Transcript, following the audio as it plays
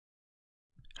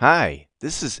Hi,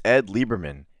 this is Ed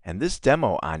Liberman, and this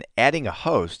demo on adding a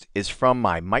host is from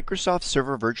my Microsoft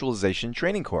Server Virtualization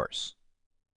training course.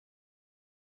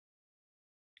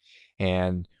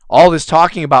 And all this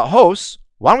talking about hosts,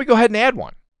 why don't we go ahead and add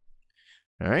one?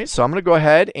 All right, so I'm going to go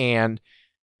ahead and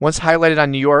once highlighted on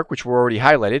New York, which we're already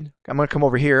highlighted, I'm going to come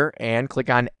over here and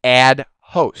click on Add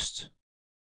Host.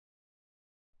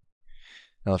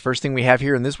 Now, the first thing we have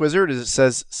here in this wizard is it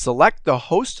says select the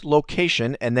host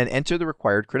location and then enter the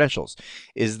required credentials.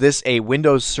 Is this a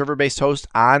Windows server-based host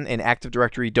on an Active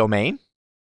Directory domain?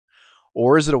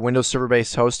 Or is it a Windows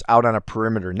server-based host out on a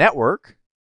perimeter network?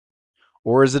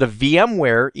 Or is it a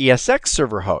VMware ESX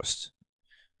server host?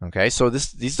 Okay, so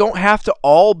these don't have to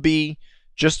all be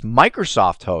just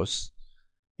Microsoft hosts.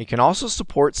 It can also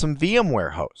support some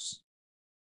VMware hosts.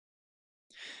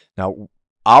 Now,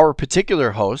 our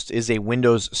particular host is a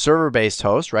Windows server-based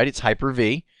host, right? It's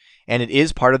Hyper-V, and it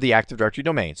is part of the Active Directory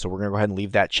domain. So we're going to go ahead and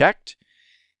leave that checked.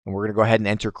 And we're going to go ahead and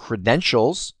enter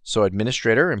credentials, so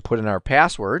administrator, and put in our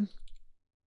password.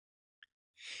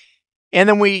 And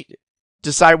then we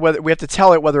decide whether we have to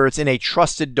tell it whether it's in a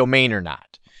trusted domain or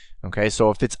not. Okay,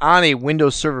 so if it's on a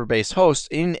Windows server-based host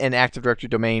in an Active Directory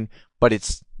domain, but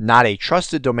it's not a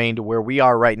trusted domain to where we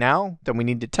are right now, then we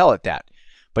need to tell it that.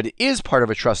 But it is part of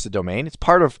a trusted domain. It's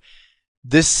part of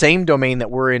this same domain that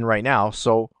we're in right now.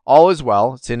 So all is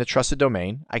well. It's in a trusted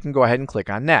domain. I can go ahead and click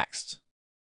on Next.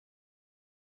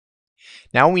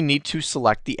 Now we need to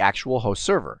select the actual host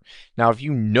server. Now, if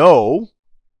you know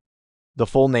the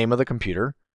full name of the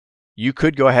computer, you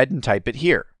could go ahead and type it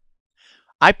here.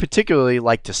 I particularly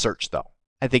like to search, though.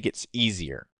 I think it's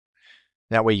easier.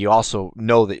 That way you also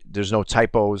know that there's no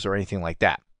typos or anything like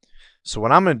that. So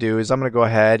what I'm going to do is I'm going to go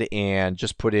ahead and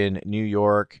just put in New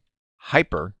York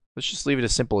Hyper. Let's just leave it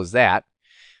as simple as that.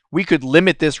 We could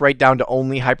limit this right down to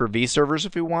only Hyper-V servers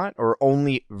if we want, or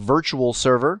only virtual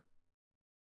server.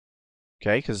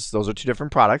 Okay, because those are two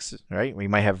different products, right? We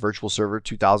might have virtual server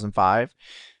 2005.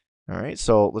 All right,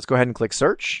 so let's go ahead and click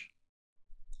search.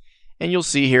 And you'll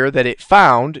see here that it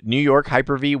found New York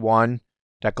Hyper-V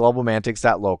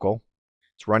 1.globalmantics.local.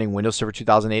 It's running Windows Server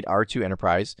 2008 R2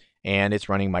 Enterprise, and it's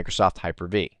running Microsoft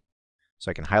Hyper-V. So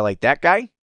I can highlight that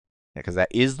guy, because that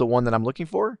is the one that I'm looking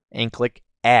for, and click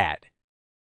Add.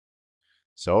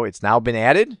 So it's now been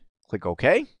added. Click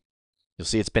OK. You'll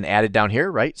see it's been added down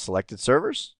here, right? Selected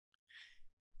servers.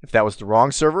 If that was the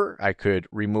wrong server, I could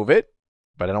remove it,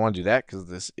 but I don't want to do that because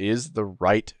this is the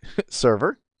right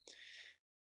server.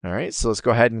 All right, so let's go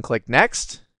ahead and click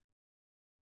Next.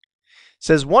 It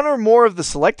says one or more of the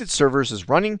selected servers is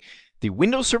running the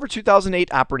Windows Server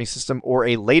 2008 operating system or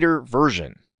a later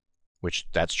version, which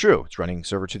that's true. It's running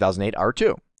Server 2008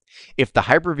 R2. If the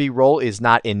Hyper-V role is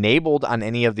not enabled on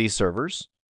any of these servers,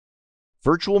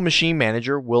 Virtual Machine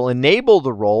Manager will enable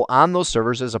the role on those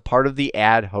servers as a part of the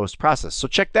add host process. So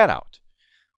check that out.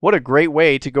 What a great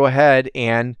way to go ahead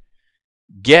and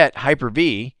get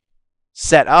Hyper-V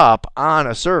set up on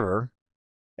a server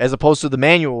as opposed to the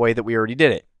manual way that we already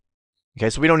did it. Okay,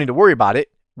 so we don't need to worry about it.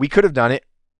 We could have done it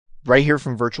right here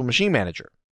from Virtual Machine Manager.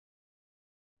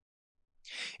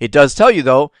 It does tell you,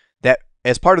 though, that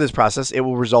as part of this process, it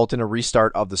will result in a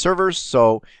restart of the servers.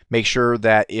 So make sure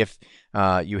that if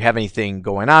you have anything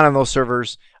going on those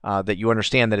servers, that you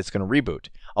understand that it's going to reboot.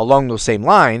 Along those same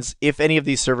lines, if any of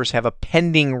these servers have a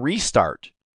pending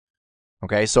restart,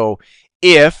 okay, so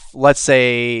if, let's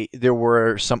say, there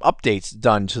were some updates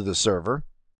done to the server,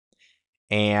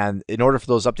 and in order for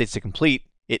those updates to complete,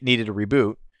 it needed a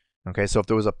reboot. Okay, so if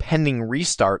there was a pending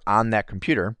restart on that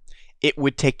computer, it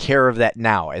would take care of that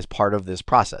now as part of this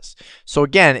process. So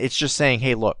again, it's just saying,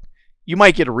 hey, look, you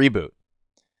might get a reboot.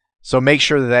 So make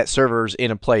sure that that server is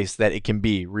in a place that it can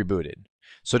be rebooted.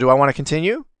 So do I want to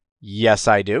continue? Yes,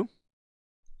 I do.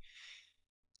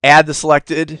 Add the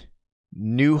selected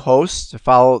new host to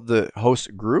follow the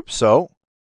host group. So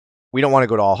we don't want to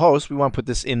go to all hosts. We want to put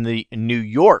this in the New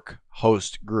York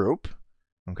host group.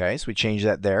 Okay, so we change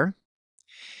that there.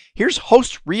 Here's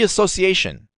host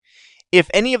reassociation. If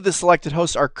any of the selected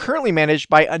hosts are currently managed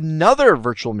by another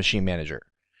virtual machine manager.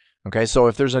 Okay, so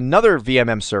if there's another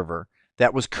VMM server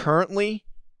that was currently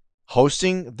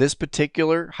hosting this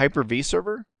particular Hyper-V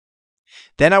server,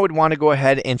 then I would want to go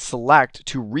ahead and select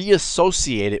to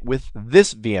reassociate it with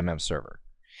this VMM server.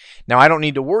 Now, I don't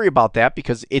need to worry about that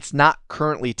because it's not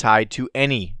currently tied to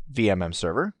any VMM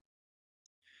server.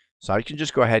 So I can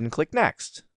just go ahead and click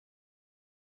Next.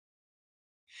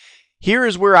 Here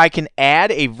is where I can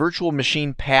add a virtual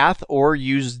machine path or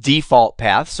use default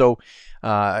path. So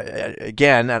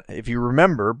again, if you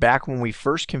remember, back when we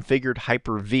first configured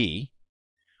Hyper-V,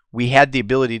 we had the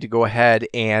ability to go ahead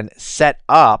and set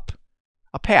up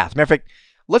a path. Matter of fact,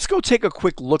 let's go take a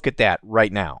quick look at that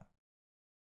right now.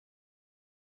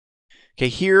 Okay,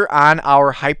 here on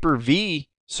our Hyper-V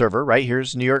server, right,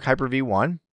 here's New York Hyper-V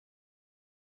 1.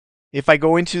 If I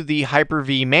go into the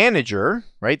Hyper-V manager,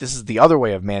 right, this is the other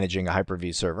way of managing a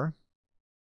Hyper-V server,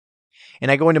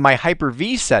 and I go into my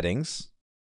Hyper-V settings,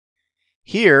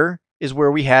 here is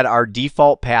where we had our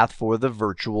default path for the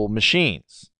virtual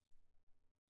machines.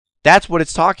 That's what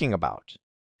it's talking about.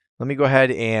 Let me go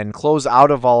ahead and close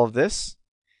out of all of this,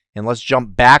 and let's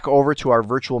jump back over to our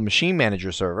virtual machine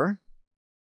manager server.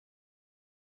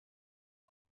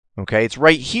 Okay, it's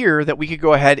right here that we could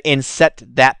go ahead and set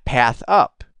that path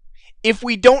up. If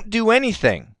we don't do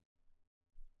anything,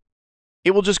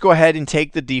 it will just go ahead and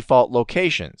take the default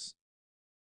locations.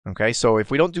 Okay, so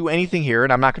if we don't do anything here,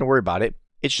 and I'm not going to worry about it,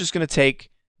 it's just going to take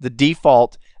the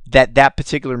default that that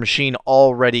particular machine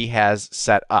already has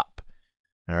set up.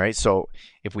 All right, so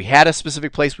if we had a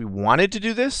specific place we wanted to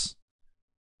do this,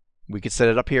 we could set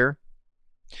it up here.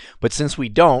 But since we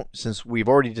don't, since we've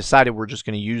already decided we're just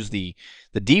going to use the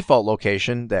default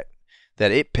location that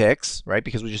it picks, right,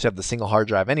 because we just have the single hard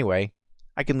drive anyway,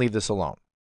 I can leave this alone.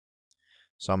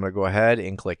 So I'm going to go ahead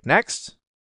and click Next.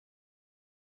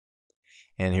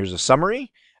 And here's a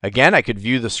summary. Again, I could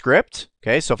view the script.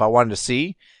 Okay, so if I wanted to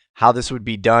see how this would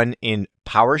be done in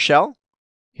PowerShell,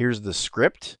 here's the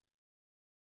script.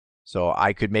 So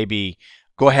I could maybe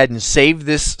go ahead and save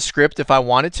this script if I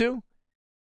wanted to.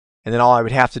 And then all I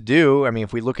would have to do, I mean,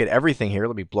 if we look at everything here,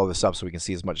 let me blow this up so we can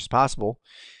see as much as possible.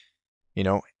 You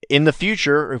know, in the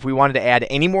future, if we wanted to add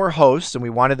any more hosts and we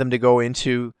wanted them to go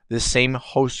into this same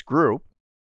host group,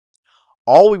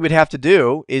 all we would have to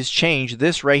do is change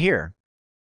this right here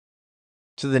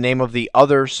to the name of the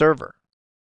other server.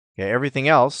 Okay, everything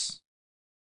else,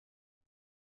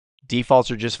 defaults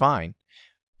are just fine.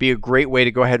 Be a great way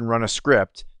to go ahead and run a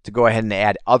script to go ahead and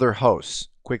add other hosts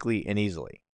quickly and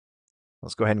easily.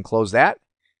 Let's go ahead and close that,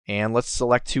 and let's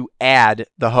select to add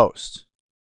the host.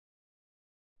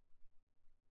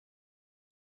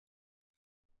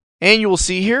 And you will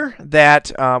see here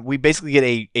that we basically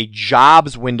get a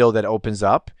jobs window that opens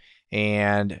up.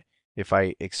 And if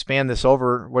I expand this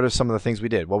over, what are some of the things we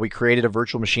did? Well, we created a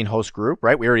virtual machine host group,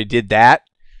 right? We already did that.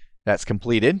 That's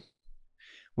completed.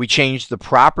 We changed the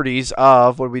properties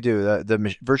of, what did we do?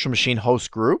 The virtual machine host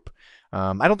group.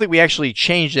 I don't think we actually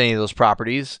changed any of those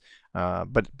properties.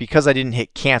 But because I didn't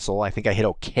hit cancel, I think I hit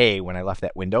OK when I left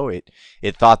that window. It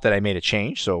thought that I made a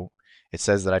change, so it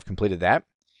says that I've completed that.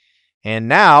 And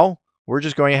now we're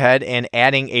just going ahead and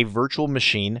adding a virtual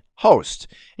machine host.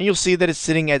 And you'll see that it's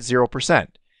sitting at 0%.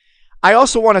 I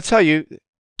also want to tell you,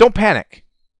 don't panic.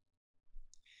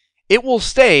 It will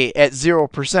stay at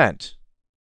 0%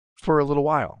 for a little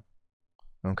while.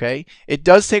 Okay? It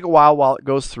does take a while it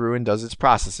goes through and does its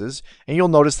processes. And you'll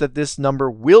notice that this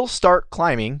number will start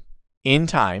climbing in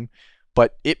time,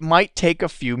 but it might take a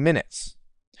few minutes.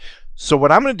 So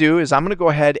what I'm going to do is I'm going to go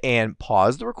ahead and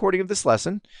pause the recording of this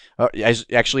lesson.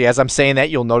 Actually, as I'm saying that,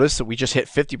 you'll notice that we just hit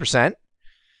 50%,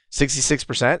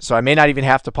 66%, so I may not even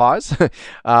have to pause,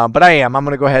 but I am. I'm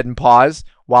going to go ahead and pause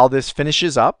while this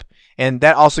finishes up, and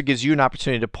that also gives you an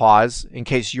opportunity to pause in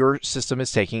case your system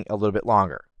is taking a little bit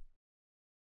longer.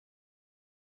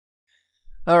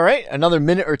 All right, another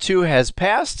minute or two has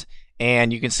passed,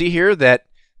 and you can see here that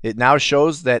it now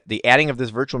shows that the adding of this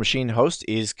virtual machine host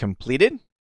is completed.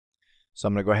 So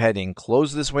I'm going to go ahead and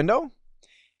close this window.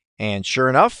 And sure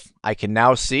enough, I can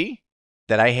now see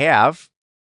that I have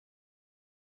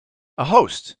a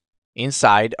host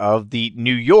inside of the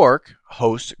New York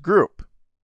host group.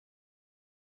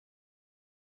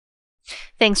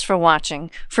 Thanks for watching.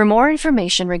 For more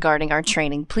information regarding our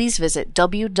training, please visit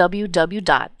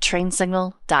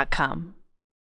www.trainsignal.com.